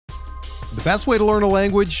The best way to learn a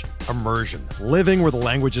language? Immersion. Living where the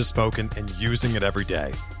language is spoken and using it every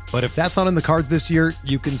day. But if that's not in the cards this year,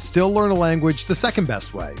 you can still learn a language the second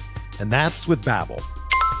best way, and that's with Babbel.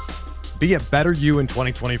 Be a better you in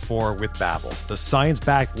 2024 with Babbel, the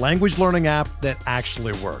science-backed language learning app that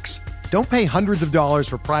actually works. Don't pay hundreds of dollars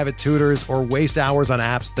for private tutors or waste hours on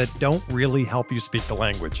apps that don't really help you speak the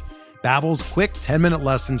language. Babbel's quick 10-minute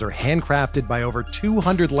lessons are handcrafted by over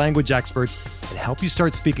 200 language experts and help you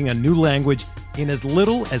start speaking a new language in as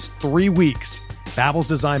little as 3 weeks. Babbel's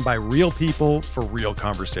designed by real people for real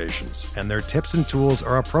conversations, and their tips and tools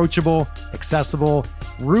are approachable, accessible,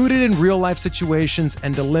 rooted in real-life situations,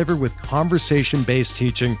 and delivered with conversation-based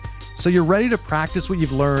teaching, so you're ready to practice what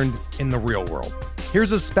you've learned in the real world.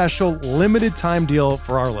 Here's a special limited-time deal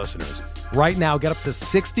for our listeners. Right now, get up to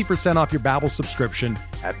 60% off your Babbel subscription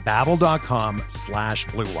at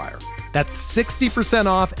babbel.com/Blue Wire. That's 60%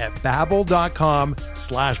 off at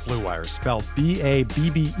babbel.com/Blue Wire, spelled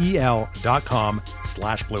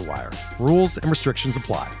BABBEL.com/Blue Wire. Rules and restrictions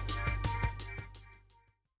apply.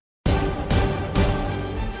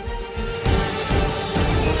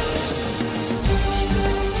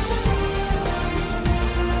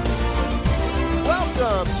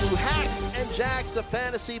 Welcome to Hacks and Jacks, a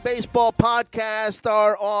fantasy baseball podcast,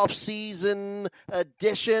 our off-season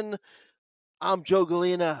edition. I'm Joe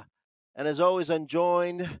Galena, and as always, I'm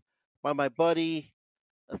joined by my buddy,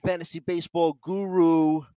 a fantasy baseball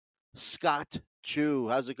guru, Scott Chu.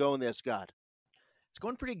 How's it going there, Scott? It's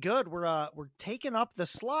going pretty good. We're taking up the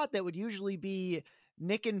slot that would usually be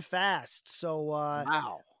Nick and Fast. So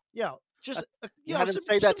Wow. Yeah, just You had to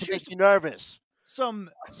say that to make you nervous. Some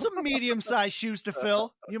medium-sized shoes to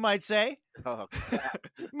fill, you might say. Oh,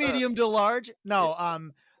 Medium to large.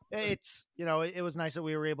 No, it's, it was nice that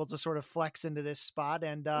we were able to sort of flex into this spot,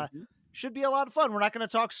 and should be a lot of fun. We're not going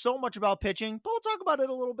to talk so much about pitching, but we'll talk about it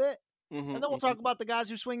a little bit, and then we'll talk about the guys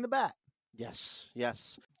who swing the bat. Yes.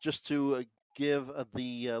 Just to give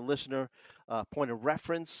the listener a point of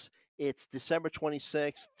reference, it's December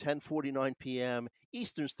 26th, 10:49 p.m.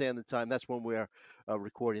 Eastern Standard Time. That's when we're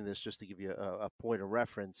recording this, just to give you a point of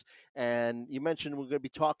reference. And you mentioned we're going to be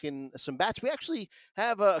talking some bats. We actually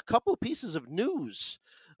have a couple of pieces of news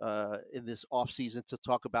in this offseason to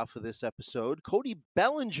talk about for this episode. Cody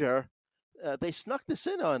Bellinger, they snuck this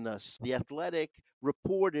in on us. The Athletic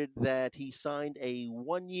reported that he signed a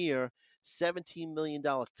 1-year, $17 million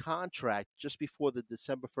contract just before the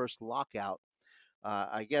December 1st lockout.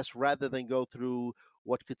 I guess rather than go through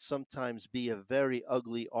what could sometimes be a very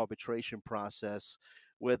ugly arbitration process,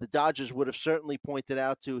 where the Dodgers would have certainly pointed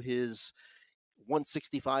out to his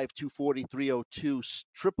 165, 240, 302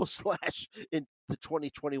 triple slash in the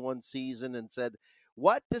 2021 season and said,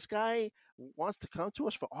 what, this guy wants to come to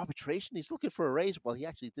us for arbitration? He's looking for a raise. Well, he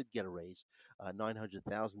actually did get a raise, a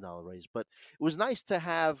 $900,000 raise. But it was nice to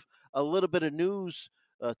have a little bit of news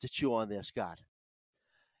to chew on there, Scott.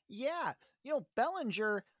 Yeah.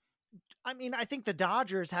 Bellinger, I think the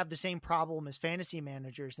Dodgers have the same problem as fantasy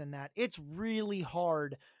managers in that it's really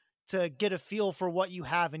hard to get a feel for what you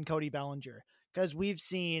have in Cody Bellinger, because we've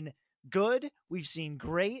seen good, we've seen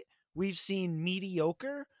great, we've seen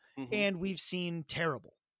mediocre, and we've seen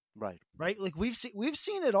terrible. Right. Like we've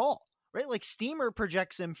seen it all, right? Like Steamer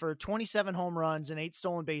projects him for 27 home runs and 8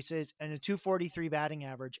 stolen bases and a 243 batting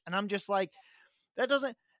average. And I'm just like,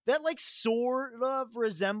 that like sort of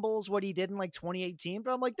resembles what he did in like 2018,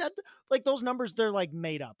 but I'm like that, like those numbers, they're like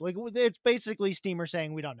made up. Like it's basically Steamer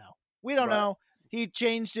saying, we don't know. We don't know. He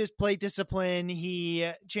changed his plate discipline. He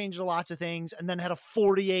changed lots of things and then had a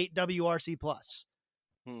 48 WRC plus,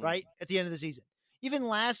 right? At the end of the season. Even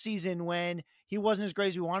last season when he wasn't as great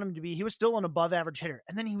as we want him to be, he was still an above average hitter.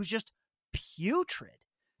 And then he was just putrid.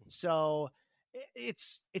 So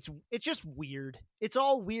it's just weird. It's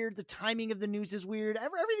all weird. The timing of the news is weird.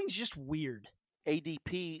 Everything's just weird.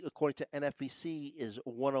 ADP, according to NFBC, is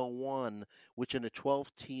 101, which in a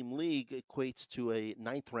 12-team league equates to a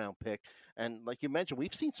 9th-round pick. And like you mentioned,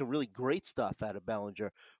 we've seen some really great stuff out of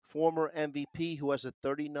Bellinger. Former MVP who has a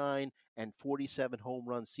 39 and 47 home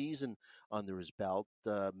run season under his belt.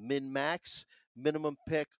 Min-max, minimum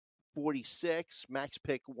pick 46, max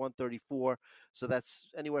pick 134. So that's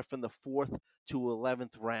anywhere from the 4th to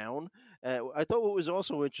 11th round. I thought what was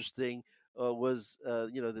also interesting was,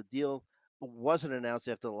 the deal wasn't announced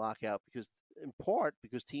after the lockout in part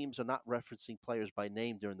because teams are not referencing players by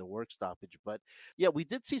name during the work stoppage. But yeah, we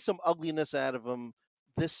did see some ugliness out of him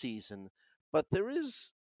this season, but there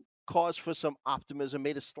is cause for some optimism.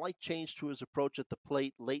 Made a slight change to his approach at the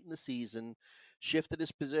plate late in the season, shifted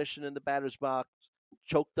his position in the batter's box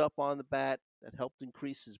choked up on the bat. That helped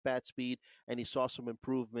increase his bat speed, and he saw some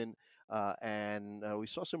improvement. We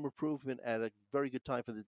saw some improvement at a very good time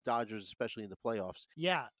for the Dodgers, especially in the playoffs.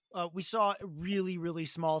 Yeah, we saw really, really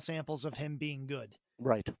small samples of him being good.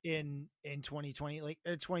 Right. In 2020, like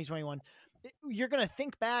 2021. You're going to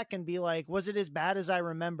think back and be like, was it as bad as I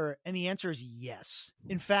remember? And the answer is yes.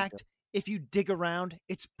 In fact, if you dig around,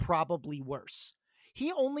 it's probably worse.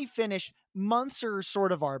 He only finished, months are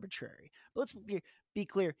sort of arbitrary, but let's be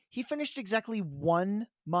clear. He finished exactly 1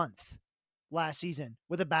 month last season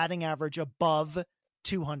with a batting average above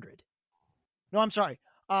 200. No, I'm sorry.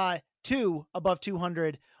 2 above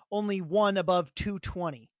 200, only 1 above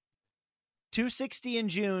 220. 260 in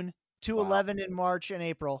June, 211 in March and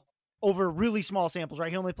April, over really small samples,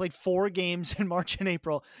 right? He only played 4 games in March and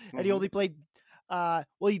April, and he only played,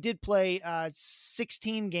 he did play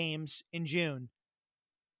 16 games in June.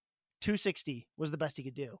 260 was the best he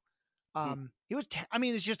could do. He was,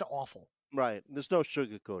 it's just awful. Right. There's no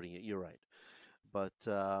sugarcoating it. You're right. But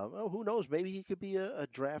who knows? Maybe he could be a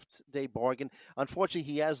draft day bargain.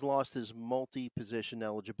 Unfortunately, he has lost his multi-position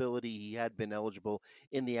eligibility. He had been eligible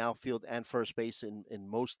in the outfield and first base in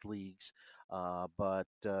most leagues. But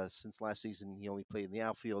since last season, he only played in the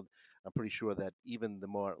outfield. I'm pretty sure that even the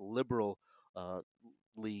more liberal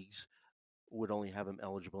leagues would only have him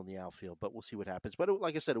eligible in the outfield. But we'll see what happens. But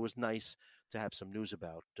like I said, it was nice to have some news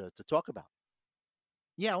about, to talk about.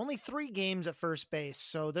 Yeah, only 3 games at first base.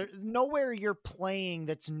 So there's nowhere you're playing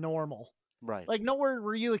that's normal. Right. Like nowhere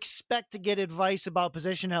where you expect to get advice about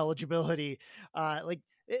position eligibility.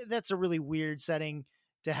 That's a really weird setting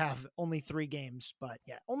to have only 3 games. But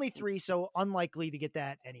yeah, only 3. So unlikely to get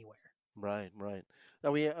that anywhere. Right.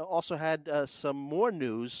 Now we also had some more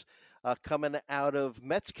news coming out of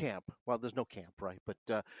Mets camp. Well, there's no camp, right?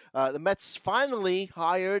 But the Mets finally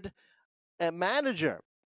hired a manager.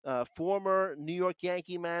 Former New York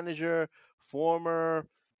Yankee manager, former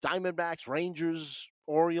Diamondbacks, Rangers,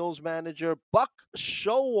 Orioles manager, Buck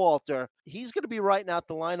Showalter. He's going to be writing out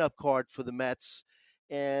the lineup card for the Mets.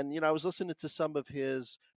 And, I was listening to some of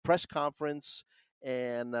his press conference,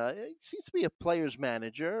 and he seems to be a player's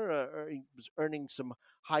manager. He was earning some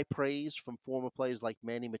high praise from former players like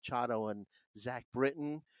Manny Machado and Zach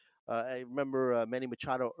Britton. I remember Manny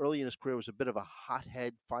Machado early in his career was a bit of a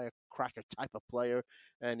hothead, firecracker type of player,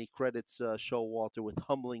 and he credits Showalter with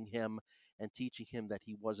humbling him and teaching him that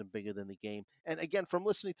he wasn't bigger than the game. And again, from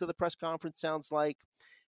listening to the press conference, sounds like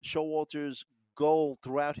Showalter's goal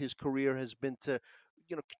throughout his career has been to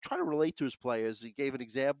try to relate to his players. He gave an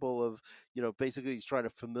example of, basically he's trying to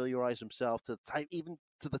familiarize himself to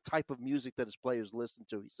the type of music that his players listen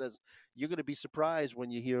to. He says, you're going to be surprised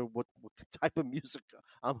when you hear what type of music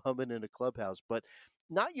I'm humming in a clubhouse, but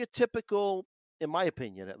not your typical, in my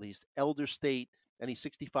opinion, at least, elder state, and he's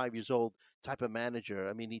 65 years old type of manager.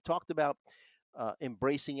 I mean, he talked about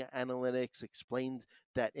embracing analytics, explained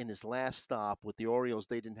that in his last stop with the Orioles,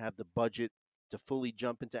 they didn't have the budget to fully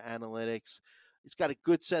jump into analytics. He's got a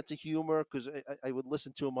good sense of humor because I would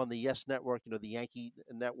listen to him on the Yes Network, the Yankee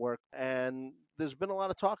Network. And there's been a lot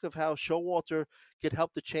of talk of how Showalter could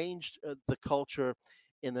help to change the culture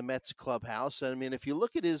in the Mets clubhouse. And I mean, if you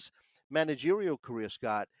look at his managerial career,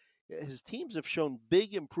 Scott, his teams have shown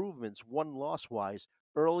big improvements, won-loss wise,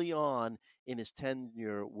 early on in his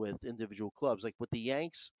tenure with individual clubs. Like with the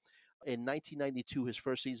Yanks in 1992, his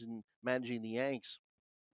first season managing the Yanks,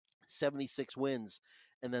 76 wins.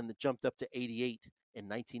 And then it jumped up to 88 in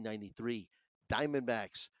 1993.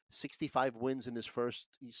 Diamondbacks, 65 wins in his first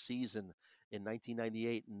season in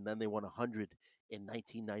 1998, and then they won 100 in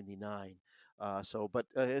 1999. But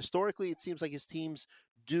historically, it seems like his teams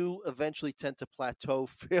do eventually tend to plateau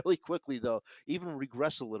fairly quickly, though, even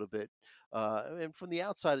regress a little bit. And from the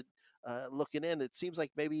outside looking in, it seems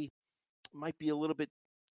like maybe might be a little bit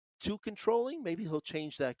too controlling. Maybe he'll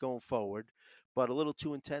change that going forward, but a little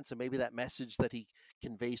too intense, and maybe that message that he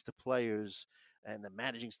conveys to players and the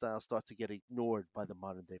managing style starts to get ignored by the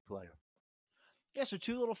modern day player. Yeah, so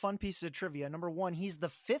 2 little fun pieces of trivia. Number 1, he's the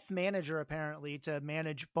 5th manager apparently to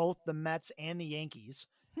manage both the Mets and the Yankees.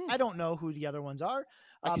 I don't know who the other ones are.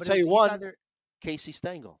 I can tell you one, Casey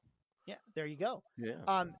Stengel. Yeah, there you go.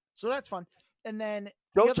 Yeah. So that's fun. And then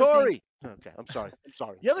Joe Torre. Okay, I'm sorry.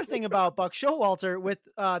 The other thing about Buck Showalter with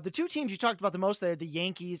the 2 teams you talked about the most there, the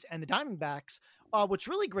Yankees and the Diamondbacks, what's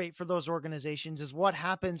really great for those organizations is what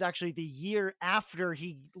happens actually the year after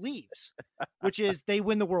he leaves, which is they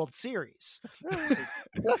win the World Series.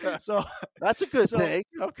 So that's a good thing.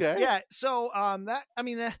 Okay. Yeah. So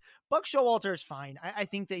Buck Showalter is fine. I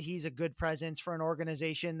think that he's a good presence for an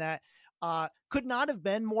organization that could not have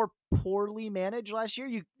been more poorly managed last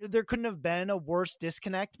year. There couldn't have been a worse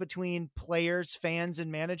disconnect between players, fans,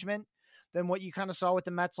 and management than what you kind of saw with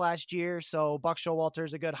the Mets last year. So Buck Showalter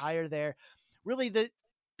is a good hire there. Really, the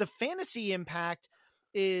fantasy impact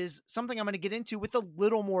is something I'm going to get into with a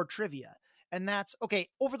little more trivia. And that's, okay,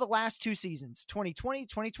 over the last 2 seasons, 2020,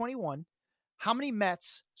 2021, how many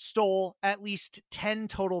Mets stole at least 10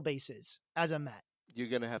 total bases as a Met? You're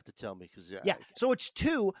going to have to tell me because, yeah. So it's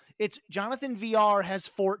 2. It's Jonathan VR has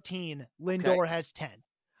 14. Lindor has 10.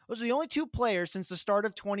 Those are the only 2 players since the start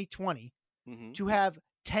of 2020 to have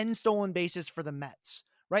 10 stolen bases for the Mets,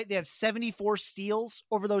 right? They have 74 steals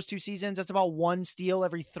over those 2 seasons. That's about 1 steal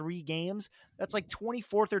every 3 games. That's like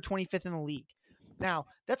 24th or 25th in the league. Now,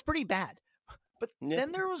 that's pretty bad. But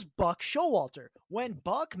then there was Buck Showalter. When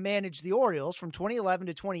Buck managed the Orioles from 2011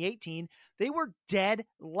 to 2018, they were dead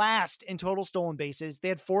last in total stolen bases. They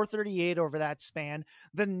had 438 over that span.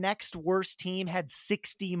 The next worst team had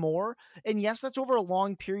 60 more. And yes, that's over a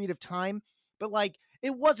long period of time, but like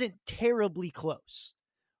it wasn't terribly close,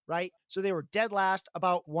 right? So they were dead last,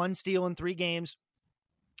 about 1 steal in 3 games,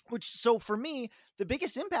 so for me, the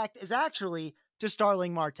biggest impact is actually to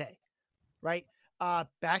Starling Marte, right?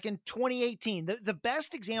 Back in 2018, the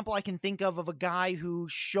best example I can think of a guy who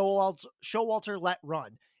Showalter let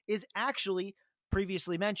run is actually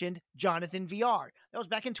previously mentioned Jonathan VR. That was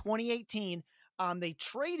back in 2018. They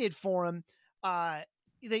traded for him.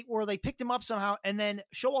 They picked him up somehow, and then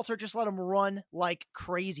Showalter just let him run like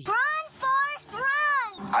crazy. Run, Forrest,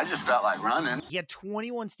 run! I just felt like running. He had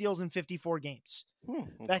 21 steals in 54 games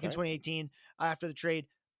back in 2018 after the trade.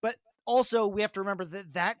 But also, we have to remember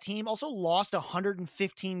that team also lost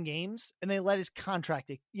 115 games, and they let his contract,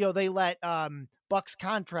 they let Buck's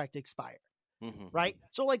contract expire, right?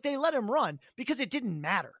 So, like, they let him run because it didn't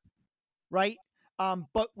matter, right?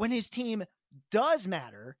 But when his team does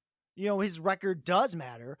matter, his record does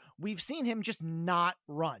matter, we've seen him just not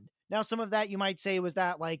run. Now, some of that you might say was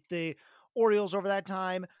that, like, the Orioles over that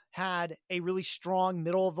time had a really strong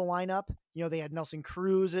middle of the lineup. They had Nelson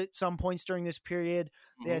Cruz at some points during this period.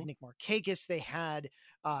 They had Nick Markakis. They had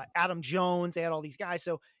Adam Jones. They had all these guys.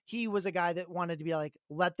 So he was a guy that wanted to be like,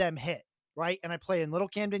 let them hit, right? And I play in Little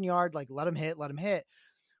Camden Yard, like, let them hit.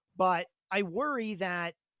 But I worry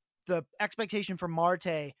that the expectation for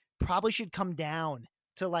Marte probably should come down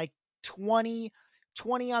to like 20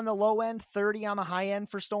 on the low end, 30 on the high end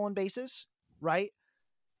for stolen bases, right?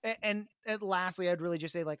 And lastly, I'd really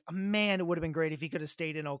just say, like, man, it would have been great if he could have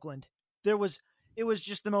stayed in Oakland. It was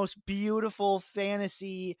just the most beautiful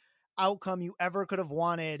fantasy outcome you ever could have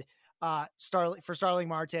wanted. For Starling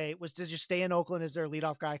Marte was to just stay in Oakland as their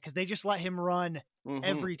leadoff guy, because they just let him run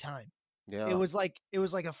every time. Yeah, it was like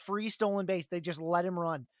a free stolen base. They just let him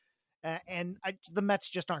run. And the Mets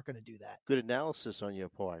just aren't going to do that. Good analysis on your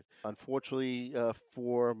part. Unfortunately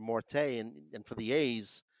for Marte and for the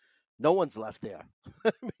A's, no one's left there.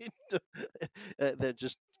 I mean, they're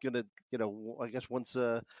just going to, I guess once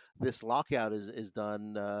this lockout is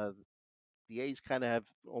done, the A's kind of have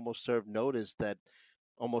almost served notice that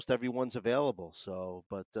almost everyone's available. So,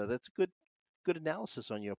 but that's a good analysis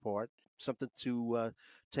on your part. Something to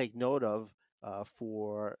take note of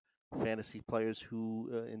for fantasy players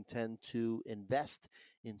who intend to invest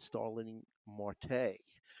in Starling Marte.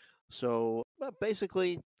 So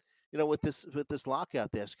basically, with this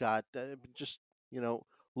lockout there, Scott, just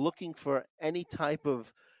looking for any type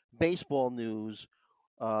of baseball news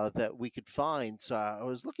that we could find. So I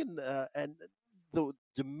was looking at the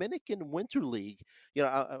Dominican Winter League.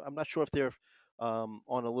 I'm not sure if they're on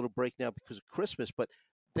a little break now because of Christmas, but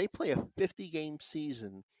they play a 50-game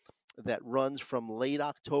season that runs from late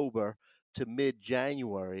October to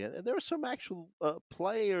mid-January. And there are some actual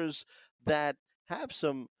players that have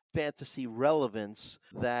some fantasy relevance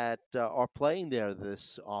that are playing there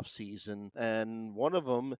this offseason. And one of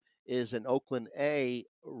them is an Oakland A,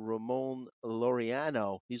 Ramon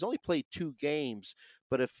Laureano. He's only played 2 games,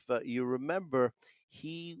 but if you remember,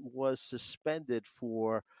 he was suspended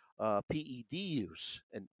for PED use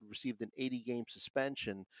and received an 80-game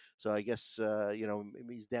suspension. So I guess,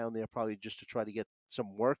 he's down there probably just to try to get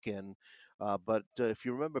some work in. But if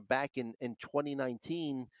you remember back in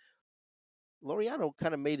 2019, Laureano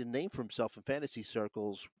kind of made a name for himself in fantasy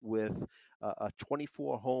circles with a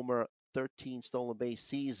 24-homer, 13 stolen base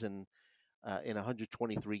season in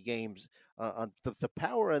 123 games. The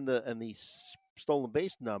power and the stolen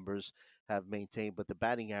base numbers have maintained, but the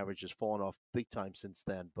batting average has fallen off big time since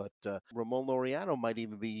then. But Ramon Laureano might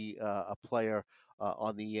even be a player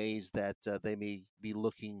on the A's that they may be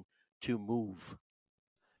looking to move.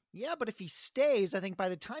 Yeah, but if he stays, I think by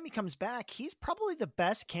the time he comes back, he's probably the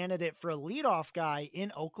best candidate for a leadoff guy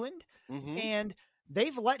in Oakland. Mm-hmm. And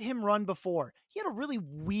they've let him run before. He had a really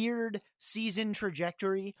weird season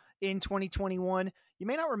trajectory in 2021. You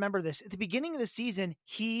may not remember this. At the beginning of the season,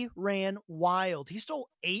 he ran wild. He stole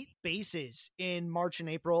 8 bases in March and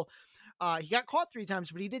April. He got caught 3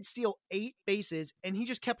 times, but he did steal 8 bases, and he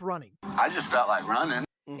just kept running. I just felt like running.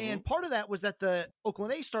 Mm-hmm. And part of that was that the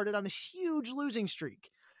Oakland A's started on this huge losing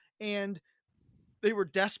streak, and they were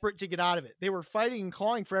desperate to get out of it. They were fighting and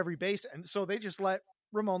clawing for every base, and so they just let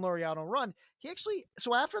Ramon Laureano run.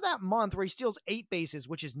 So after that month where he steals 8 bases,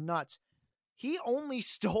 which is nuts, he only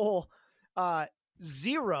stole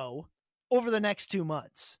 0 over the next 2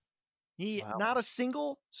 months. Wow. Not a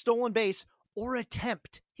single stolen base or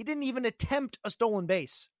attempt. He didn't even attempt a stolen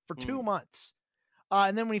base for 2 months.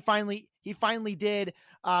 And then when he finally did,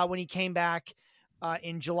 when he came back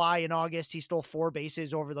in July and August, he stole 4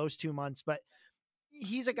 bases over those 2 months. But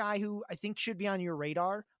he's a guy who I think should be on your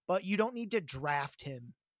radar, but you don't need to draft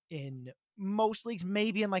him in most leagues,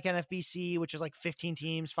 maybe in like NFBC, which is like 15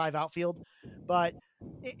 teams, 5 outfield. But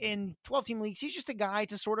in 12-team leagues, he's just a guy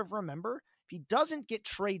to sort of remember. If he doesn't get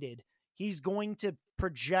traded, he's going to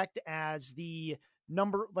project as the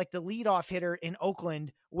leadoff hitter in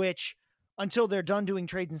Oakland, which until they're done doing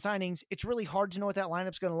trades and signings, it's really hard to know what that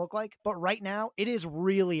lineup's going to look like. But right now, it is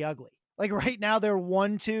really ugly. Like right now, they're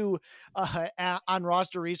 1-2 on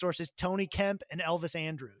roster resources, Tony Kemp and Elvis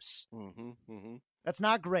Andrus. Mm-hmm. Mm-hmm. That's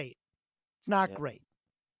not great. It's not great.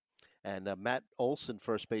 And Matt Olson,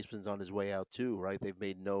 first baseman's on his way out too, right? They've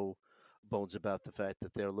made no bones about the fact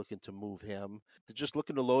that they're looking to move him. They're just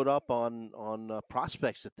looking to load up on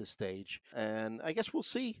prospects at this stage. And I guess we'll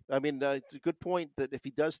see. I mean, it's a good point that if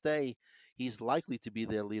he does stay, he's likely to be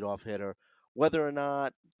their leadoff hitter. Whether or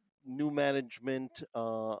not new management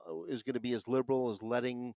is going to be as liberal as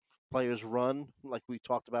letting players run, like we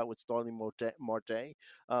talked about with Starling Marte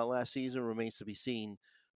last season, remains to be seen.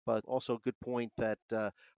 But also a good point that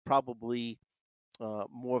probably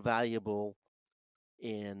more valuable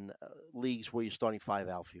in leagues where you're starting 5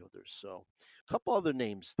 outfielders. So a couple other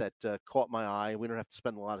names that caught my eye. We don't have to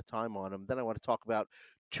spend a lot of time on them. Then I want to talk about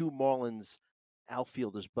 2 Marlins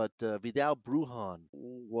outfielders, but Vidal Brujan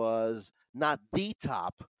was not the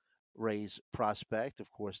top Rays prospect. Of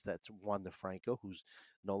course, that's Wander Franco, who's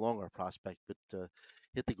no longer a prospect, but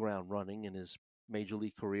hit the ground running in his major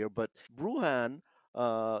league career. But Brujan,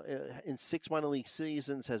 in 6 minor league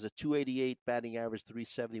seasons, has a 288 batting average,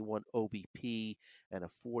 371 OBP, and a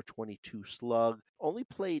 422 slug. Only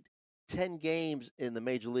played 10 games in the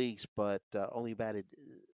major leagues, but only batted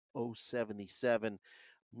 .077.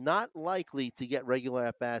 Not likely to get regular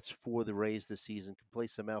at-bats for the Rays this season. Can play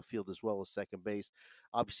some outfield as well as second base.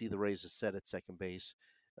 Obviously, the Rays are set at second base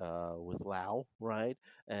with Lau, right?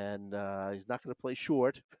 And he's not going to play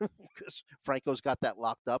short because Franco's got that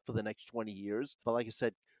locked up for the next 20 years. But like I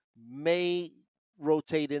said, may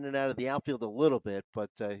rotate in and out of the outfield a little bit,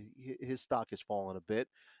 but his stock has fallen a bit.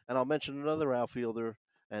 And I'll mention another outfielder,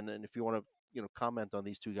 and if you want to comment on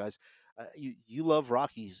these 2 guys, you love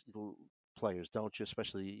Rockies players, don't you?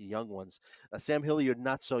 Especially young ones. Sam Hilliard,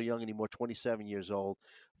 not so young anymore, 27 years old,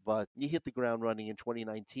 but he hit the ground running in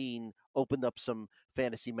 2019, opened up some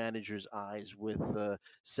fantasy managers' eyes with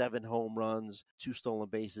 7 home runs, 2 stolen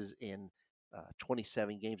bases in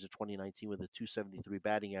 27 games of 2019 with a 273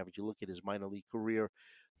 batting average. You look at his minor league career,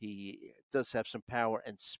 he does have some power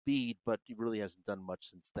and speed, but he really hasn't done much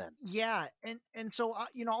since then. Yeah, and so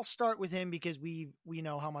I'll start with him because we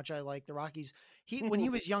know how much I like the Rockies. When he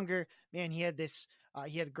was younger, man, he had this.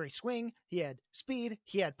 He had a great swing. He had speed.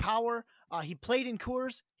 He had power. He played in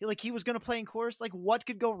Coors. He was going to play in Coors. Like, what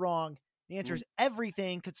could go wrong? The answer is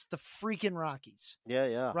everything, because it's the freaking Rockies.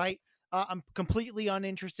 Yeah. Right. I'm completely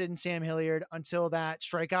uninterested in Sam Hilliard until that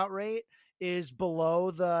strikeout rate is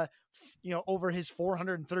below the, over his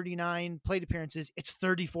 439 plate appearances. It's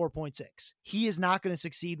 34.6. He is not going to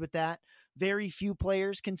succeed with that. Very few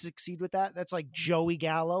players can succeed with that. That's like Joey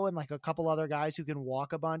Gallo and like a couple other guys who can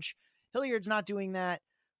walk a bunch. Hilliard's not doing that.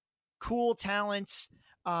 Cool talents.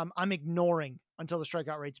 I'm ignoring until the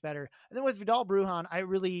strikeout rate's better. And then with Vidal Brujan, I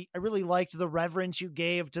really liked the reverence you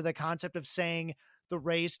gave to the concept of saying the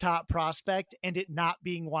Rays' top prospect and it not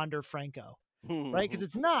being Wander Franco. Right? Because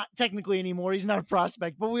it's not technically anymore. He's not a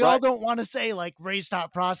prospect, but we all don't want to say like Rays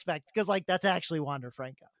top prospect because like that's actually Wander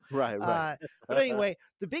Franco. Right. But anyway,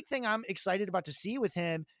 the big thing I'm excited about to see with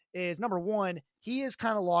him is, number one, he is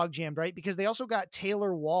kind of log jammed, right? Because they also got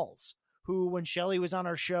Taylor Walls, who when Shelly was on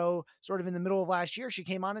our show sort of in the middle of last year, she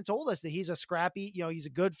came on and told us that he's a scrappy, he's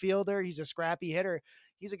a good fielder. He's a scrappy hitter.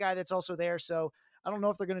 He's a guy that's also there. So I don't know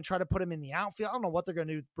if they're going to try to put him in the outfield. I don't know what they're going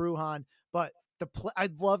to do with Brujan, but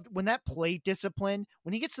I've loved when that plate discipline,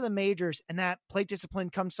 when he gets to the majors and that plate discipline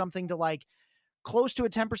comes something to like close to a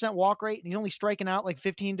 10% walk rate, and he's only striking out like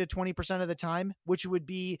 15 to 20% of the time, which would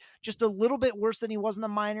be just a little bit worse than he was in the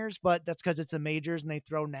minors, but that's because it's the majors and they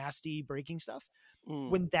throw nasty breaking stuff.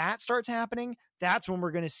 When that starts happening, that's when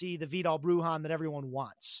we're going to see the Vidal Brujan that everyone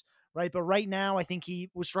wants, right? But right now, I think he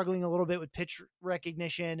was struggling a little bit with pitch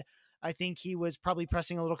recognition. I think he was probably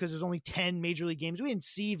pressing a little because there's only 10 major league games. We didn't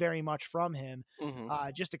see very much from him,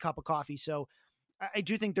 just a cup of coffee. So I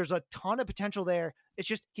do think there's a ton of potential there. It's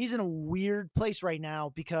just he's in a weird place right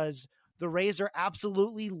now because the Rays are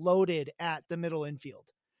absolutely loaded at the middle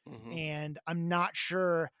infield. And I'm not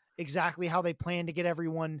sure exactly how they plan to get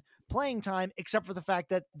everyone playing time, except for the fact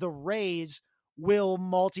that the Rays will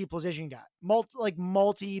multi-position guys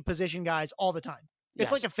all the time.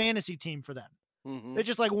 It's like a fantasy team for them. They're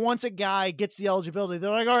just like, once a guy gets the eligibility, they're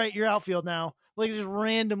like, all right, you're outfield now. Like, just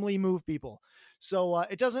randomly move people. So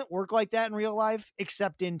it doesn't work like that in real life,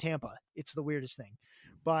 except in Tampa. It's the weirdest thing.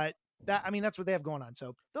 But that's what they have going on.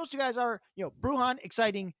 So those two guys are, Brujan,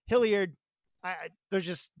 exciting. Hilliard, there's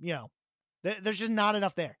just, there's just not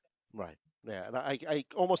enough there. Right. Yeah. And I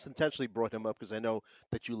almost intentionally brought him up because I know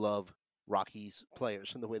that you love Rockies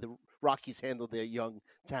players and the way the Rockies handle their young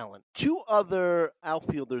talent. Two other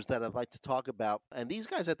outfielders that I'd like to talk about, and these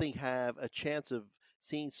guys I think have a chance of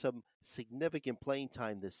seeing some significant playing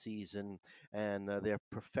time this season, and they're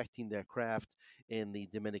perfecting their craft in the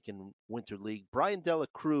Dominican Winter League. Brian De La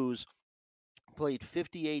Cruz played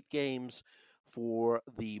 58 games for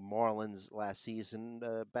the Marlins last season,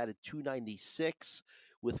 batted .296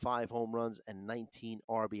 with 5 home runs and 19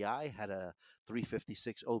 RBI, had a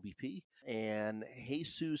 .356 OBP. And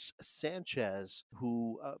Jesus Sanchez,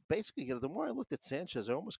 who basically, the more I looked at Sanchez,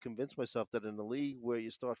 I almost convinced myself that in a league where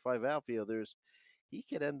you start 5 outfielders, he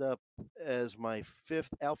could end up as my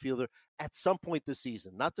 5th outfielder at some point this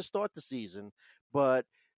season. Not to start the season, but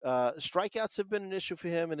strikeouts have been an issue for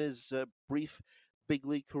him in his brief big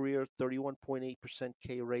league career, 31.8%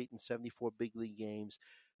 K rate in 74 big league games.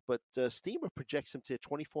 But Steamer projects him to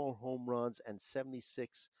 24 home runs and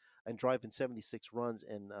drive in 76 runs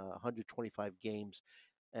in 125 games.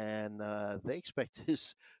 And they expect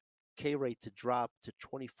his K rate to drop to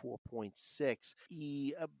 24.6.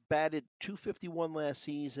 He batted .251 last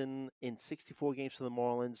season in 64 games for the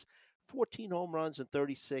Marlins, 14 home runs and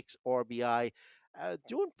 36 RBI.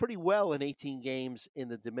 Doing pretty well in 18 games in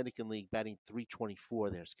the Dominican League, batting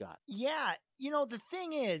 .324 there, Scott. Yeah, the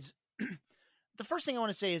thing is, the first thing I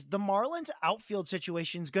want to say is the Marlins outfield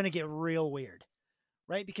situation is going to get real weird,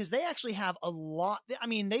 right? Because they actually have a lot. I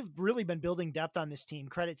mean, they've really been building depth on this team.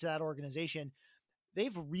 Credit to that organization.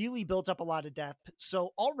 They've really built up a lot of depth.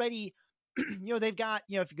 So already, they've got,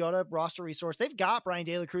 if you go to roster resource, they've got Brian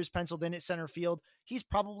De La Cruz penciled in at center field. He's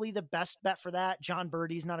probably the best bet for that. John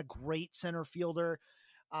Birdie's not a great center fielder.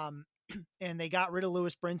 And they got rid of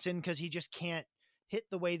Lewis Brinson because he just can't hit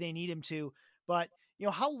the way they need him to. But,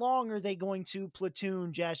 how long are they going to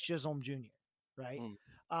platoon Jazz Chisholm Jr., right?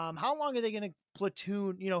 How long are they going to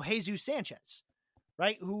platoon, Jesus Sanchez,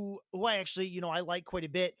 right? Who I actually, I like quite a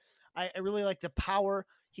bit. I really like the power.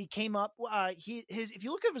 He came up. If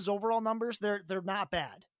you look at his overall numbers, they're not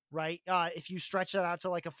bad, right? If you stretch that out to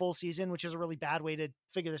like a full season, which is a really bad way to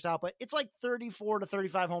figure this out, but it's like 34 to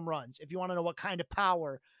 35 home runs. If you want to know what kind of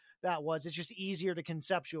power that was, it's just easier to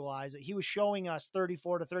conceptualize it. He was showing us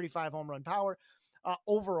 34 to 35 home run power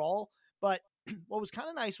overall. But what was kind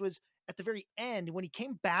of nice was at the very end, when he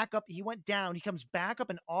came back up, he went down. He comes back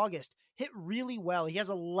up in August, hit really well. He has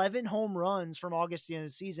 11 home runs from August to the end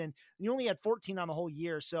of the season. And he only had 14 on the whole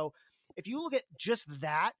year. So if you look at just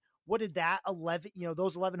that, what did that 11,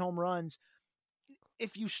 those 11 home runs,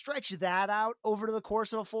 if you stretch that out over the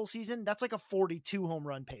course of a full season, that's like a 42 home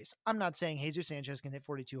run pace. I'm not saying Jesus Sanchez can hit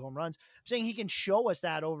 42 home runs. I'm saying he can show us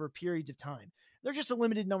that over periods of time. There's just a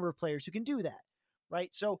limited number of players who can do that,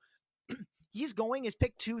 right? So he's going as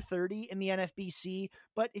pick 230 in the NFBC,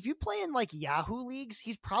 but if you play in like Yahoo leagues,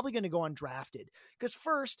 he's probably going to go undrafted because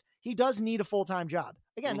first, he does need a full-time job.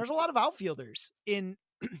 Again, there's a lot of outfielders in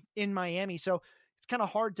Miami, so it's kind of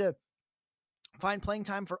hard to find playing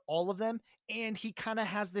time for all of them. And he kind of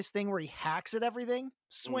has this thing where he hacks at everything,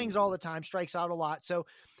 swings all the time, strikes out a lot. So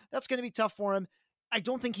that's going to be tough for him. I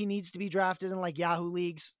don't think he needs to be drafted in like Yahoo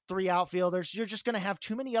leagues, 3 outfielders. You're just going to have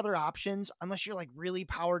too many other options unless you're like really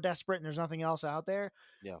power desperate and there's nothing else out there.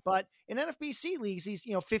 Yeah. But in NFBC leagues, these,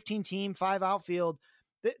 15 team, 5 outfield,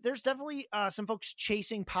 there's definitely some folks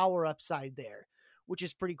chasing power upside there, which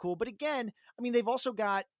is pretty cool. But again, I mean, they've also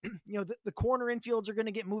got, the corner infields are going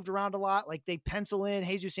to get moved around a lot. Like they pencil in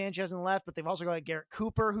Jesus Sanchez on the left, but they've also got like Garrett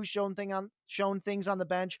Cooper, who's shown things on the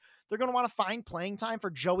bench. They're going to want to find playing time for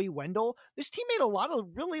Joey Wendell. This team made a lot of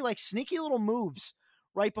really like sneaky little moves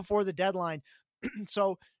right before the deadline.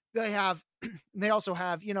 So they also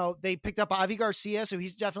have, they picked up Avi Garcia, so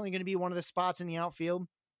he's definitely going to be one of the spots in the outfield.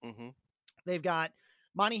 Mm-hmm. They've got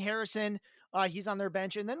Monty Harrison. He's on their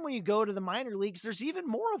bench. And then when you go to the minor leagues, there's even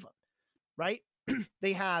more of them, right?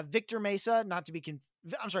 They have Victor Mesa,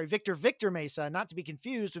 Victor Mesa, not to be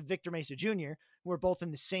confused with Victor Mesa Jr., who are both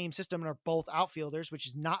in the same system and are both outfielders, which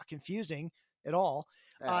is not confusing at all.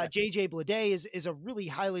 JJ Bleday is a really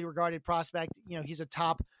highly regarded prospect. He's a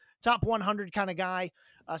top 100 kind of guy.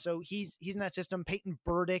 So he's in that system. Peyton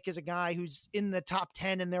Burdick is a guy who's in the top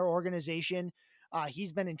 10 in their organization.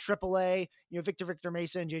 He's been in AAA. Victor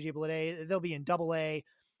Mesa and JJ Bleday, they'll be in AA.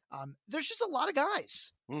 There's just a lot of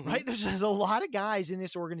guys, right? There's just a lot of guys in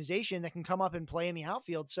this organization that can come up and play in the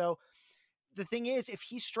outfield. So the thing is, if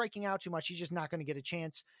he's striking out too much, he's just not going to get a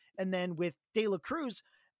chance. And then with De La Cruz,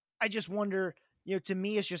 I just wonder, to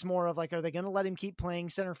me, it's just more of like, are they going to let him keep playing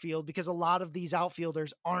center field? Because a lot of these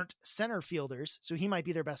outfielders aren't center fielders. So he might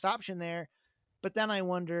be their best option there. But then I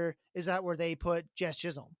wonder, is that where they put Jess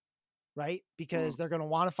Chisholm? Right? Because they're going to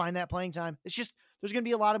want to find that playing time. It's just, there's going to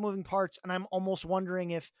be a lot of moving parts. And I'm almost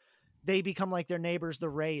wondering if they become like their neighbors, the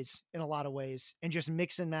Rays, in a lot of ways, and just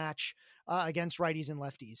mix and match against righties and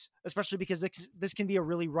lefties, especially because this can be a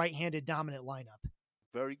really right-handed dominant lineup.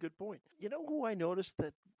 Very good point. You know who I noticed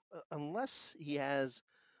that unless he has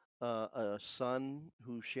a son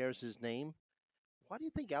who shares his name, why do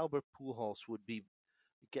you think Albert Pujols would be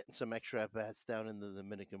getting some extra at-bats down in the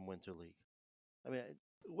Dominican Winter League? I mean,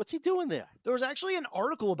 what's he doing there? There was actually an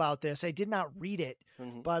article about this. I did not read it,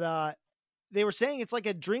 but they were saying it's like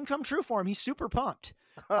a dream come true for him. He's super pumped,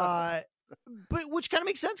 but which kind of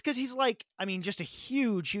makes sense because he's like, I mean, just a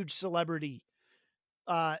huge celebrity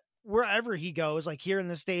wherever he goes, like here in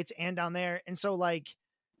the States and down there. And so like,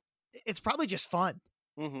 it's probably just fun,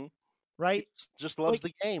 right? He just loves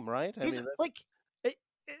the game, right? I mean,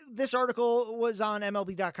 this article was on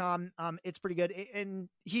MLB.com. It's pretty good. And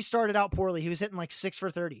he started out poorly. He was hitting like 6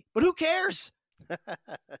 for 30, but who cares?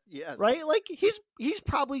 Yes. Right? Like he's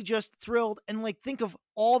probably just thrilled. And like, think of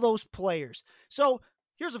all those players. So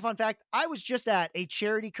here's a fun fact. I was just at a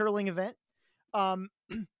charity curling event.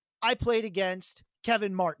 I played against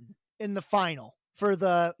Kevin Martin in the final for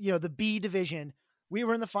the B division. We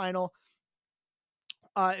were in the final.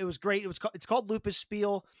 It was great. It's called Lupus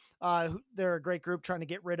Spiel. They're a great group trying to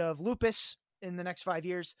get rid of lupus in the next 5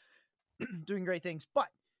 years, doing great things. But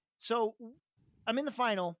so I'm in the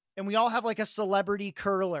final and we all have like a celebrity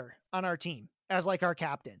curler on our team as like our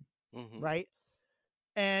captain. Right.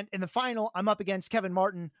 And in the final, I'm up against Kevin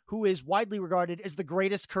Martin, who is widely regarded as the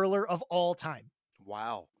greatest curler of all time.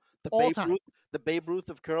 Wow. The Babe Ruth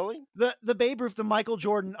of curling? The Babe Ruth, the Michael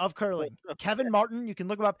Jordan of curling. Kevin Martin, you can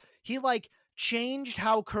look him up. He like changed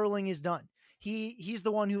how curling is done. He's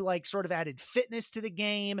the one who like sort of added fitness to the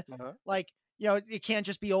game. Like, it can't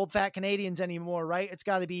just be old fat Canadians anymore, right? It's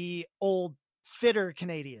got to be old fitter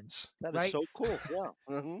Canadians. That right? is so cool.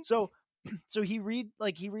 Yeah. So he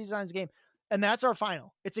redesigns the game, and that's our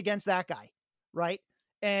final. It's against that guy, right?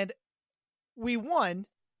 And we won.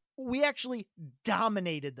 We actually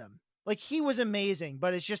dominated them. Like, he was amazing,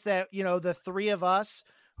 but it's just that, the three of us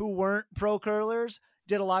who weren't pro curlers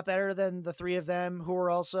did a lot better than the three of them who were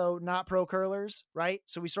also not pro curlers, right?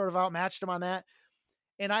 So we sort of outmatched them on that.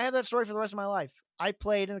 And I have that story for the rest of my life. I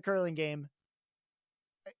played in a curling game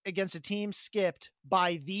against a team skipped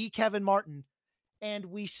by the Kevin Martin, and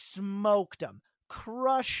we smoked them,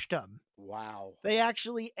 crushed them. Wow. They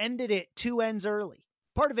actually ended it 2 ends early.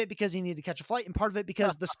 Part of it because he needed to catch a flight, and part of it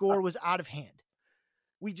because the score was out of hand.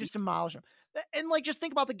 We just demolished them. And like, just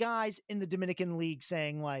think about the guys in the Dominican League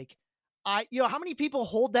saying like, how many people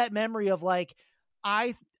hold that memory of like,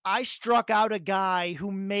 I struck out a guy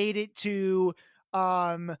who made it to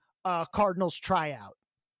Cardinals tryout,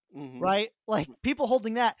 right? Like, people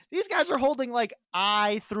holding that. These guys are holding like,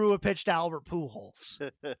 I threw a pitch to Albert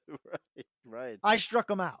Pujols. Right. I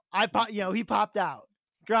struck him out. He popped out,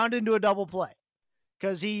 ground into a double play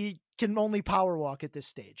because he can only power walk at this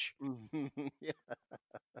stage. Yeah.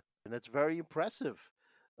 And it's very impressive.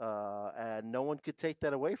 And no one could take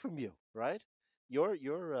that away from you, right?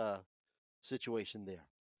 Your situation there.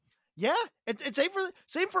 Yeah, it's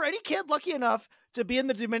same for any kid lucky enough to be in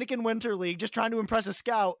the Dominican Winter League, just trying to impress a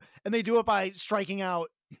scout, and they do it by striking out,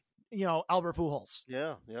 Albert Pujols.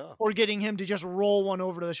 Yeah. Or getting him to just roll one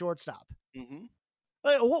over to the shortstop.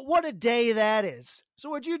 What a day that is. So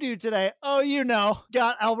what'd you do today? Oh,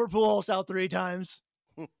 got Albert Pujols out 3 times.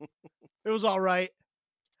 It was all right.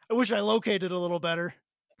 I wish I located a little better.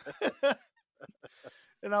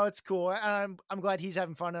 It's cool. I'm glad he's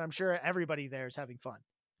having fun, and I'm sure everybody there is having fun.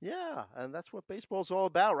 Yeah, and that's what baseball's all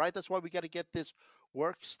about, right? That's why we got to get this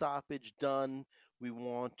work stoppage done. We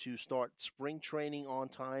want to start spring training on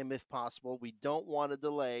time if possible. We don't want to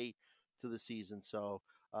delay to the season. So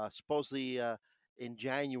supposedly in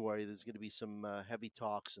January, there's going to be some heavy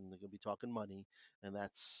talks, and they're going to be talking money, and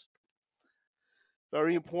that's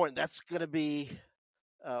very important. That's going to be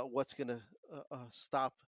what's going to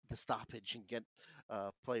stop the stoppage and get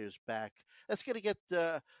players back. That's going to get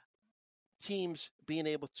teams being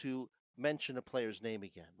able to mention a player's name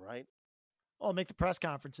again, right? Well, make the press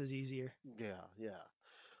conferences easier. Yeah.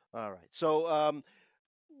 All right. So,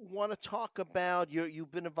 want to talk about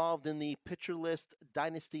you've been involved in the Pitcher List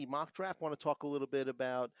Dynasty mock draft. Want to talk a little bit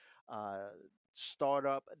about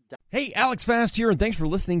startup. Hey, Alex Fast here, and thanks for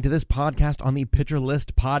listening to this podcast on the Pitcher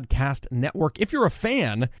List Podcast Network. If you're a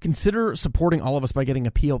fan, consider supporting all of us by getting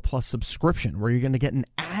a PL Plus subscription, where you're going to get an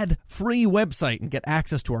ad-free website and get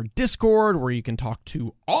access to our Discord, where you can talk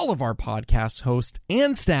to all of our podcast hosts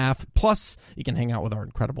and staff. Plus, you can hang out with our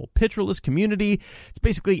incredible Pitcher List community. It's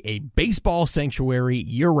basically a baseball sanctuary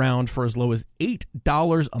year-round for as low as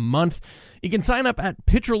 $8 a month. You can sign up at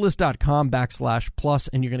pitcherlist.com/plus,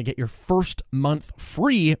 and you're going to get your first month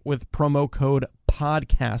free with promo code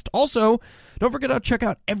podcast. Also, don't forget to check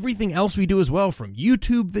out everything else we do as well, from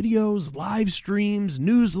YouTube videos, live streams,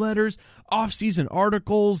 newsletters, off-season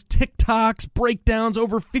articles, TikToks, breakdowns,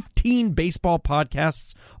 over 15 baseball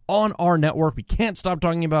podcasts on our network. We can't stop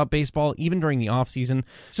talking about baseball even during the off-season.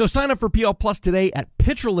 So sign up for PL Plus today at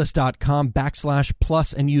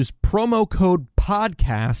pitcherlist.com/plus and use promo code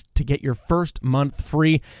podcast to get your first month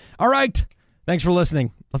free. All right. Thanks for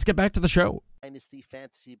listening. Let's get back to the show. Dynasty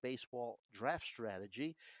Fantasy Baseball draft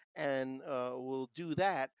strategy, and we'll do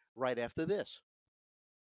that right after this.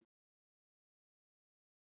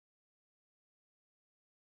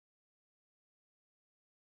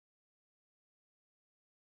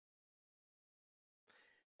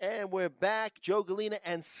 And we're back. Joe Galena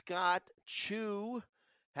and Scott Chu,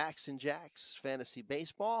 Hacks and Jacks Fantasy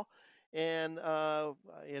Baseball. And I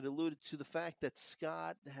had alluded to the fact that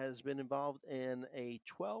Scott has been involved in a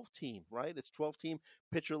 12-team, right? It's 12-team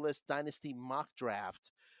Pitcher List Dynasty mock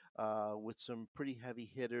draft with some pretty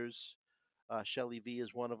heavy hitters. Shelly V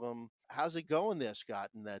is one of them. How's it going there, Scott,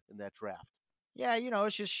 in that draft? Yeah,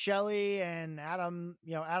 it's just Shelly and Adam,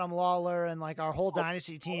 Adam Lawler and like our whole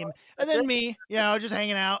dynasty team. And then me, just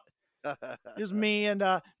hanging out. Just me and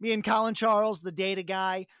Colin Charles, the data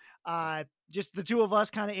guy. Just the two of us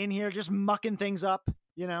kind of in here, just mucking things up,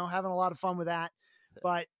 having a lot of fun with that.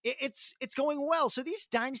 But it's going well. So these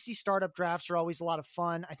dynasty startup drafts are always a lot of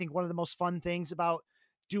fun. I think one of the most fun things about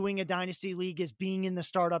doing a dynasty league is being in the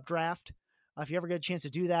startup draft. If you ever get a chance to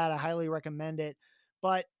do that, I highly recommend it.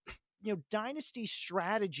 But, dynasty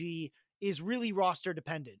strategy is really roster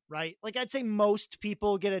dependent, right? Like I'd say most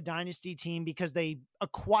people get a dynasty team because they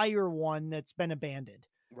acquire one that's been abandoned,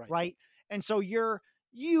 right? And so you're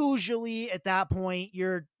usually at that point,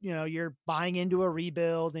 you're buying into a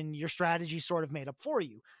rebuild and your strategy sort of made up for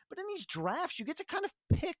you. But in these drafts, you get to kind of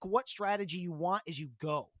pick what strategy you want as you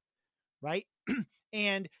go, right?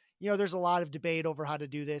 And, there's a lot of debate over how to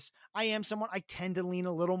do this. I tend to lean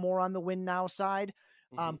a little more on the win now side.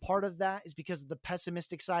 Part of that is because of the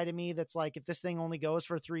pessimistic side of me that's like, if this thing only goes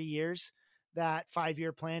for 3 years, that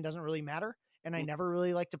 5-year plan doesn't really matter. And I never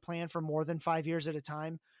really like to plan for more than 5 years at a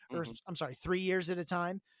time, or I'm sorry, 3 years at a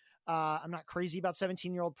time. I'm not crazy about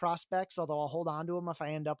 17-year-old prospects, although I'll hold on to them if I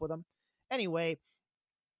end up with them. Anyway,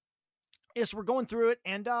 yes, we're going through it,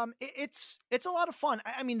 and it's a lot of fun.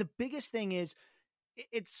 I mean, the biggest thing is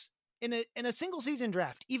it's in a single season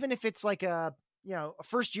draft, even if it's like a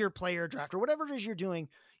first year player draft or whatever it is you're doing,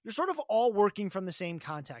 you're sort of all working from the same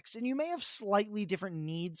context, and you may have slightly different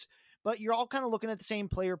needs, but you're all kind of looking at the same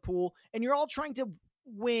player pool, and you're all trying to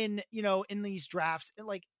win, in these drafts.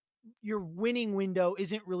 Like your winning window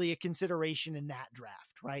isn't really a consideration in that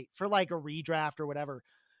draft, right? For like a redraft or whatever.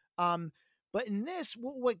 But in this,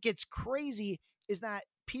 what gets crazy is that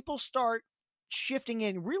people start shifting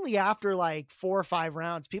in really after like 4 or 5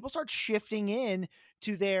 rounds. People start shifting in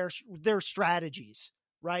to their strategies,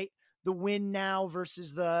 right? The win now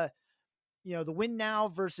versus the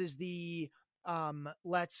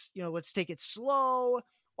let's take it slow,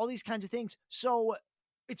 all these kinds of things. So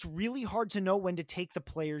it's really hard to know when to take the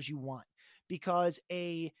players you want, because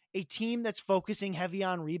a team that's focusing heavy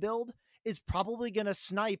on rebuild is probably going to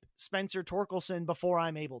snipe Spencer Torkelson before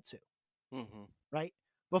I'm able to, right?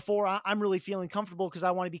 Before I'm really feeling comfortable because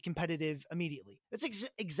I want to be competitive immediately. That's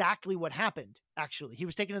exactly what happened, actually. He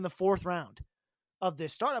was taken in the 4th round of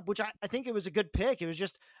this startup, which I think it was a good pick. It was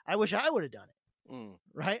just, I wish I would have done it,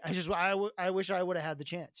 right? I wish I would have had the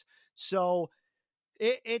chance. So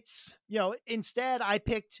it's, instead I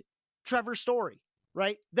picked Trevor Story,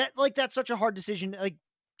 right? That's such a hard decision. Like,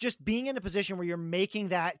 just being in a position where you're making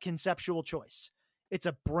that conceptual choice. It's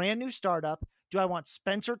a brand new startup. Do I want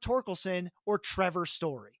Spencer Torkelson or Trevor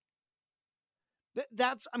Story?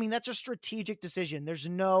 That's a strategic decision. There's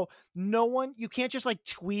no one, you can't just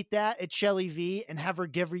tweet that at Shelly V and have her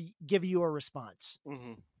give you a response,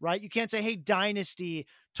 right? You can't say, hey, Dynasty,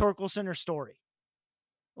 Torkelson or Story.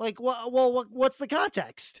 What's the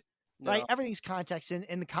context? No. Right? Everything's context,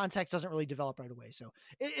 and the context doesn't really develop right away. So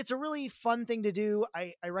it's a really fun thing to do.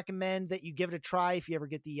 I recommend that you give it a try if you ever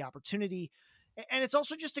get the opportunity. And it's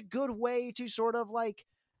also just a good way to sort of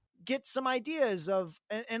get some ideas of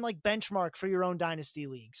and benchmark for your own dynasty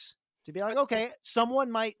leagues, to be like, okay, someone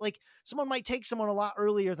might take someone a lot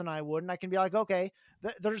earlier than I would. And I can be like, okay,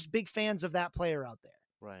 there's big fans of that player out there.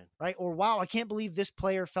 Right. Right. Or, wow, I can't believe this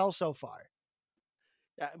player fell so far.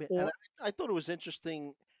 Yeah. I mean, I thought it was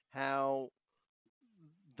interesting how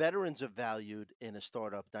veterans are valued in a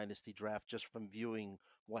startup dynasty draft just from viewing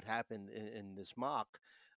what happened in this mock.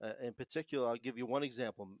 In particular, I'll give you one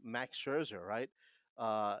example. Max Scherzer, right?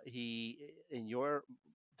 He, in your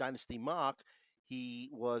dynasty mock, he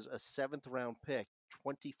was a 7th round pick,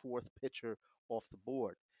 24th pitcher off the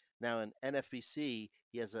board. Now in NFBC,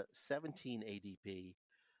 he has a 17 ADP,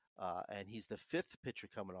 and he's the 5th pitcher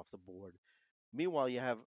coming off the board. Meanwhile, you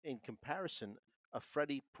have, in comparison, a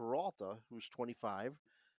Freddie Peralta, who's 25,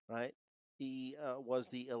 right? He was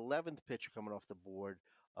the 11th pitcher coming off the board,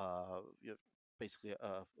 basically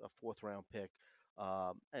a 4th round pick,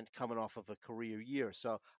 and coming off of a career year.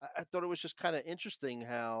 So I thought it was just kind of interesting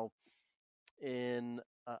how in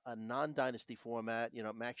a non-dynasty format,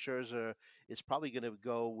 Max Scherzer is probably going to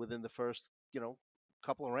go within the first,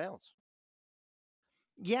 couple of rounds.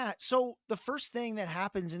 Yeah. So the first thing that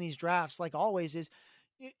happens in these drafts, like always, is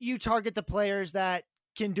you target the players that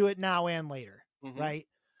can do it now and later, right?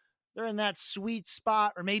 They're in that sweet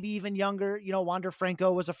spot, or maybe even younger. Wander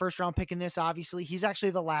Franco was a 1st round pick in this. Obviously, he's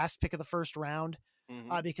actually the last pick of the 1st round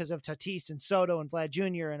because of Tatis and Soto and Vlad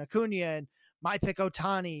Jr. and Acuna and my pick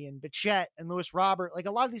Ohtani and Bichette and Lewis Robert.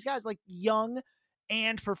 A lot of these guys, young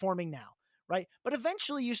and performing now, right? But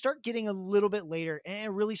eventually you start getting a little bit later, and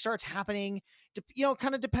it really starts happening.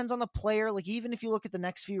 Kind of depends on the player. Even if you look at the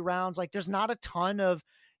next few rounds, there's not a ton of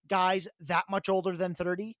guys that much older than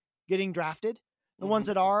 30 getting drafted. The ones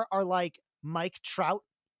that are like Mike Trout,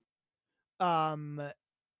 Garrett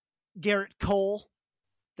Cole,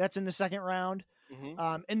 that's in the 2nd round.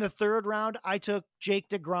 In the 3rd round, I took Jake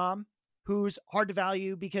DeGrom, who's hard to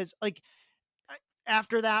value because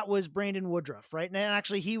after that was Brandon Woodruff, right? And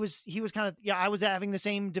actually he was kind of, I was having the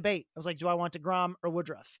same debate. I was like, do I want DeGrom or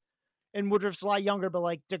Woodruff? And Woodruff's a lot younger, but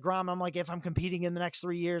DeGrom, I'm like, if I'm competing in the next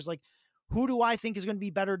 3 years, who do I think is going to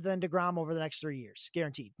be better than DeGrom over the next 3 years?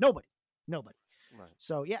 Guaranteed. Nobody. Right.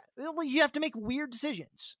 So yeah, you have to make weird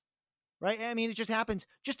decisions, right? I mean, it just happens.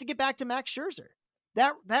 Just to get back to Max Scherzer,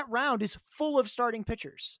 that round is full of starting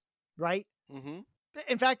pitchers, right?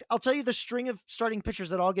 In fact, I'll tell you the string of starting pitchers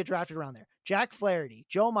that all get drafted around there: Jack Flaherty,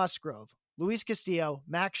 Joe Musgrove, Luis Castillo,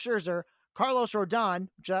 Max Scherzer, Carlos Rodon,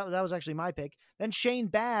 which that was actually my pick, then Shane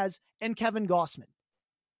Baz and Kevin Gausman.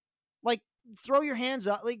 Throw your hands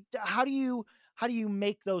up. How do you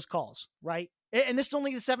make those calls, right? And this is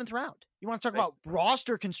only the 7th round. You want to talk about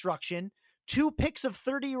roster construction? 2 picks of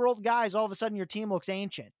 30-year-old guys, all of a sudden your team looks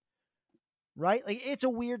ancient, right? It's a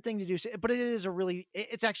weird thing to do, but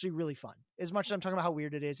it's actually really fun. As much as I'm talking about how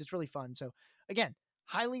weird it is, it's really fun. So again,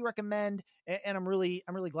 highly recommend. And I'm really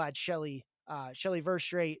glad Shelly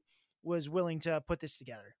Verstrate was willing to put this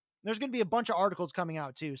together. There's going to be a bunch of articles coming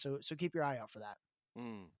out too. So keep your eye out for that.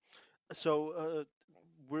 So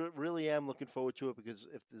really am looking forward to it, because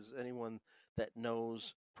if there's anyone that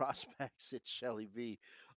knows prospects, it's Shelly V.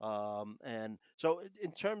 And so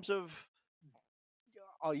in terms of,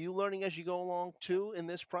 are you learning as you go along too in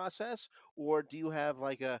this process, or do you have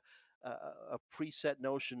a preset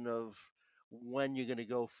notion of when you're going to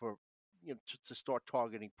go for, to start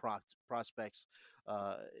targeting prospects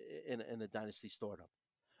in a dynasty startup?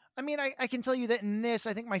 I mean, I can tell you that in this,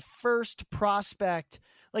 I think my first prospect,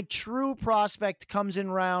 true prospect, comes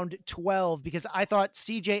in round 12, because I thought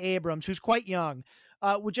CJ Abrams, who's quite young,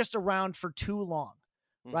 was just around for too long,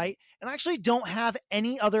 right? And I actually don't have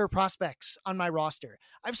any other prospects on my roster.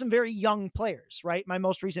 I have some very young players, right? My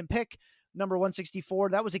most recent pick, number 164,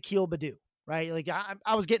 that was Akil Baddoo, right? Like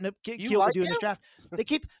I was getting You like doing him? this draft. They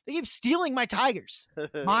keep stealing my Tigers.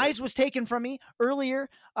 Mize was taken from me earlier,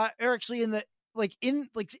 or actually in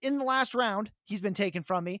the last round, he's been taken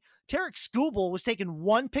from me. Tarek Skubal was taken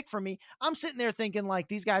 1 pick from me. I'm sitting there thinking like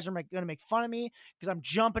these guys are going to make fun of me because I'm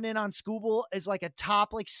jumping in on Skubal as like a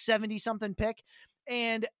top like 70 something pick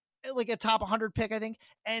and like a top 100 pick, I think.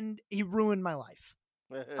 And he ruined my life.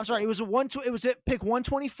 I'm sorry. It was at pick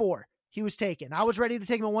 124. He was taken. I was ready to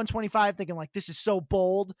take him at 125 thinking like, this is so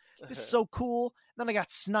bold. This is so cool. And then I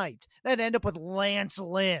got sniped. Then I'd end up with Lance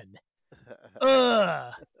Lynn.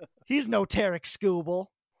 Ugh. He's no Tarek Skubal.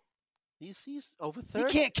 He's over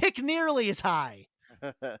 30. He can't kick nearly as high.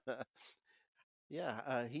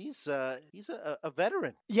 Yeah, he's a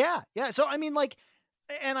veteran. Yeah. So I mean, like,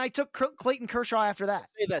 and I took Clayton Kershaw after that.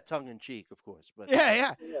 I say that tongue in cheek, of course, but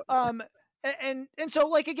Yeah. And so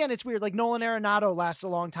like again, it's weird. Like Nolan Arenado lasts a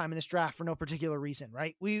long time in this draft for no particular reason,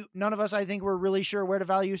 right? None of us, I think, were really sure where to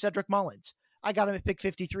value Cedric Mullins. I got him at pick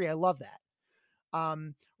 53. I love that.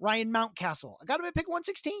 Ryan Mountcastle, I got him at pick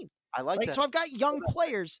 116. I like that. So I've got young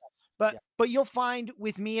players, but you'll find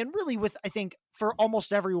with me and really with, I think for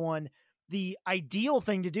almost everyone, the ideal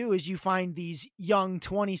thing to do is you find these young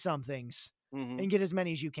 20 somethings and get as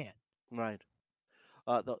many as you can. Right.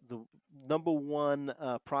 The number one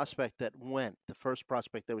prospect that went, the first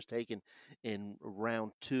prospect that was taken in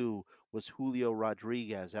round 2 was Julio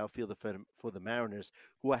Rodriguez, outfielder for the Mariners,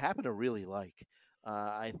 who I happen to really like.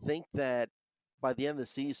 I think that by the end of the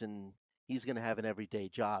season, he's going to have an everyday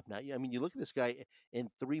job. Now, I mean, you look at this guy in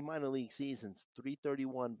 3 minor league seasons,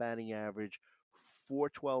 331 batting average,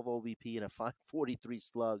 412 OBP, and a 543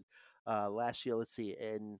 slug last year. Let's see,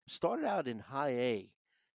 and started out in high A,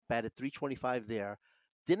 batted 325 there.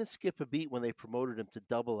 Didn't skip a beat when they promoted him to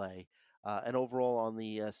Double A, and overall on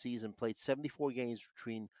the season played 74 games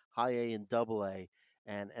between High A and Double A,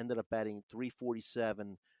 and ended up batting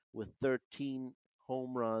 347 with 13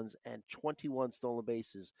 home runs and 21 stolen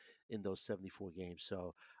bases in those 74 games.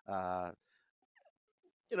 So,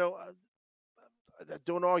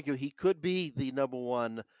 don't argue. He could be the number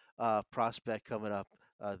one prospect coming up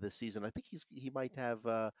this season. I think he might have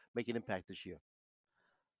make an impact this year.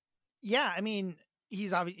 Yeah, I mean,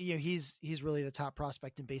 he's obviously, he's really the top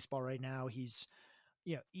prospect in baseball right now. He's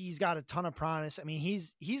got a ton of promise. I mean,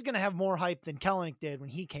 he's going to have more hype than Kelenic did when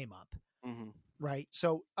he came up. Mm-hmm. Right.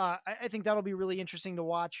 So I think that'll be really interesting to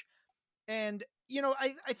watch. And,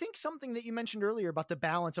 I think something that you mentioned earlier about the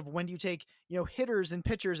balance of when do you take, hitters and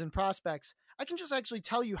pitchers and prospects, I can just actually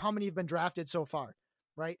tell you how many have been drafted so far.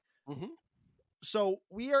 Right. Mm-hmm. So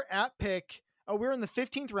we are at we're in the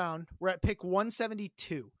 15th round. We're at pick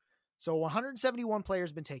 172. So 171 players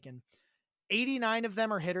have been taken. 89 of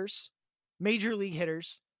them are hitters, major league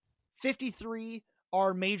hitters. 53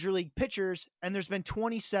 are major league pitchers, and there's been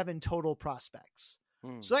 27 total prospects.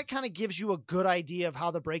 So that kind of gives you a good idea of how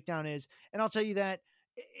the breakdown is. And I'll tell you that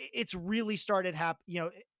it's really started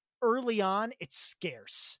early on, it's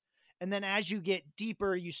scarce. And then as you get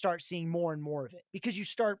deeper, you start seeing more and more of it because you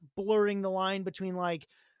start blurring the line between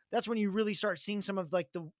that's when you really start seeing some of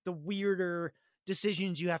the weirder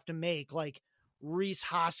decisions you have to make, like Rhys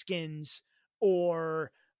Hoskins or,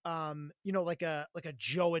 like a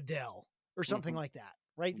Joe Adele or something like that.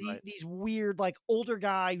 Right. These weird, older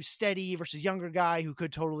guy who's steady versus younger guy who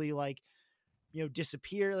could totally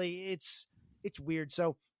disappear. It's weird.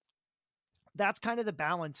 So that's kind of the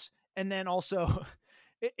balance. And then also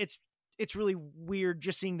it's really weird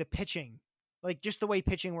just seeing the pitching, just the way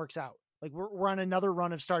pitching works out. We're on another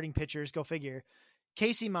run of starting pitchers. Go figure.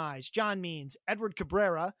 Casey Mize, John Means, Edward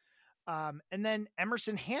Cabrera, and then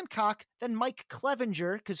Emerson Hancock, then Mike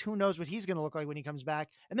Clevenger, because who knows what he's going to look like when he comes back,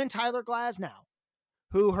 and then Tyler Glasnow,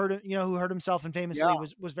 who hurt himself and famously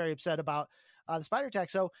was very upset about the spider attack.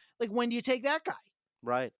 So, when do you take that guy?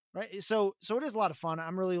 Right. So it is a lot of fun.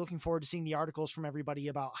 I'm really looking forward to seeing the articles from everybody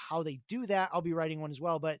about how they do that. I'll be writing one as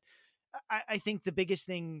well, but I think the biggest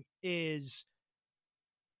thing is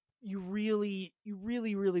you really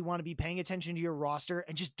want to be paying attention to your roster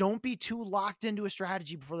and just don't be too locked into a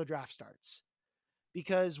strategy before the draft starts.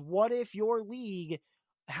 Because what if your league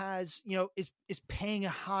has, is paying a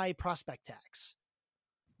high prospect tax?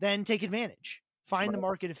 Then take advantage, find the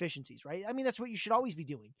market efficiencies, right? I mean, that's what you should always be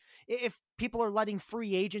doing. If people are letting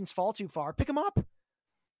free agents fall too far, pick them up,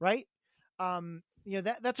 right?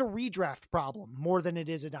 That's a redraft problem more than it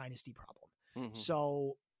is a dynasty problem. Mm-hmm.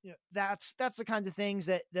 So, that's the kinds of things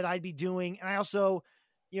that I'd be doing. And I also,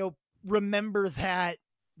 remember that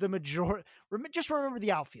just remember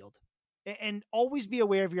the outfield and always be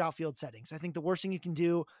aware of your outfield settings. I think the worst thing you can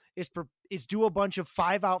do is do a bunch of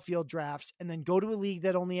 5 outfield drafts and then go to a league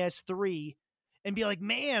that only has 3 and be like,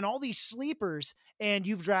 man, all these sleepers, and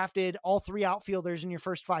you've drafted all 3 outfielders in your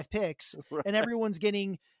first 5 picks, Right. and everyone's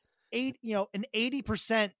getting an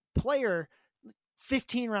 80% player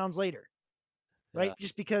 15 rounds later, right? Yeah.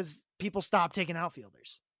 Just because people stop taking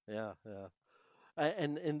outfielders. Yeah.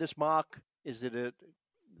 And in this mock, is it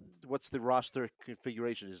what's the roster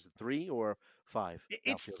configuration? Is it 3 or 5?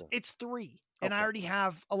 It's 3, and I Okay. already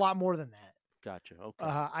have a lot more than that. Gotcha. Okay.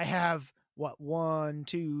 I have 1,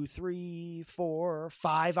 2, 3, 4,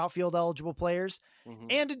 5 outfield eligible players,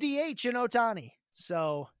 Mhm. and a DH in Ohtani.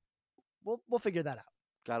 So we'll figure that out.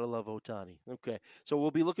 Gotta love Ohtani. Okay. So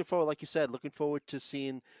we'll be looking forward, like you said, to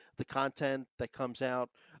seeing the content that comes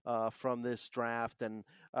out from this draft. And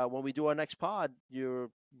when we do our next pod,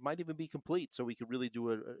 you might even be complete. So we could really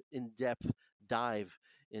do an in-depth dive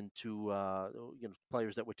into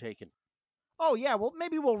players that were taken. Oh yeah. Well,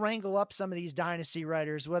 maybe we'll wrangle up some of these dynasty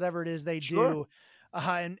writers, whatever it is they Sure. do.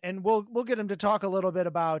 And we'll get them to talk a little bit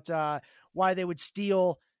about why they would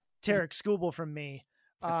steal Tarek Skubal from me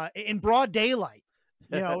in broad daylight.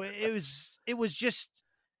 It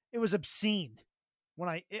was obscene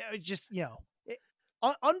when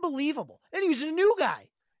unbelievable. And he was a new guy.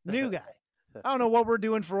 I don't know what we're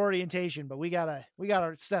doing for orientation, but we gotta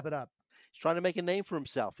step it up. He's trying to make a name for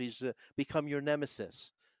himself. He's become your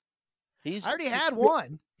nemesis. I already had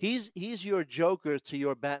one. He's your Joker to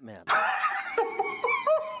your Batman.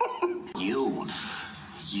 You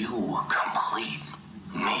complete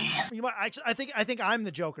me. I think I'm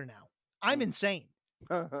the Joker now. I'm insane.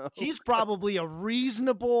 He's probably a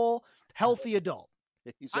reasonable, healthy adult,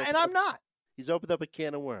 and I'm not. He's opened up a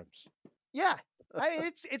can of worms. Yeah,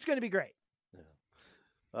 it's going to be great.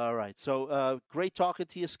 All right. So great talking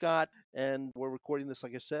to you, Scott. And we're recording this,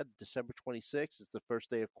 like I said, December 26th. It's the first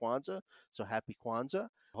day of Kwanzaa. So happy Kwanzaa.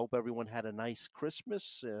 Hope everyone had a nice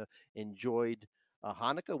Christmas, enjoyed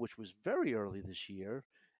Hanukkah, which was very early this year.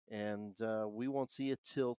 And we won't see it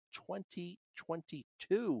till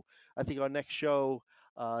 2022. I think our next show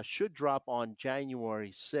should drop on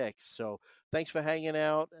January 6th. So thanks for hanging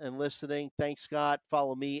out and listening. Thanks, Scott.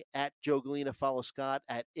 Follow me at Joe Galena. Follow Scott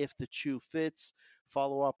at If the Chew Fits.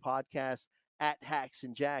 Follow our podcast at Hacks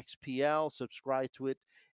and Jacks PL. Subscribe to it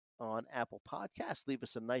on Apple Podcasts. Leave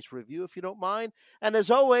us a nice review if you don't mind. And as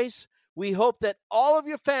always, we hope that all of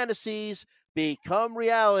your fantasies become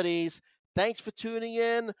realities. Thanks for tuning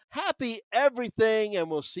in. Happy everything, and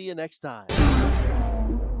we'll see you next time.